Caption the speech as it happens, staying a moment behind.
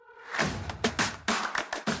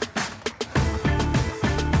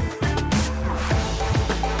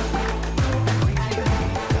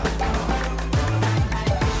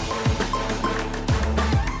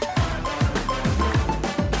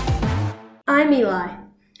I'm Eli.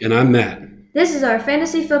 And I'm Matt. This is our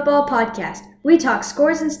fantasy football podcast. We talk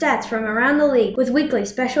scores and stats from around the league with weekly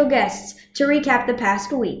special guests to recap the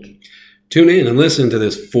past week. Tune in and listen to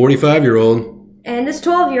this 45-year-old and this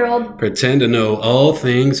 12-year-old pretend to know all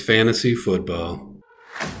things fantasy football.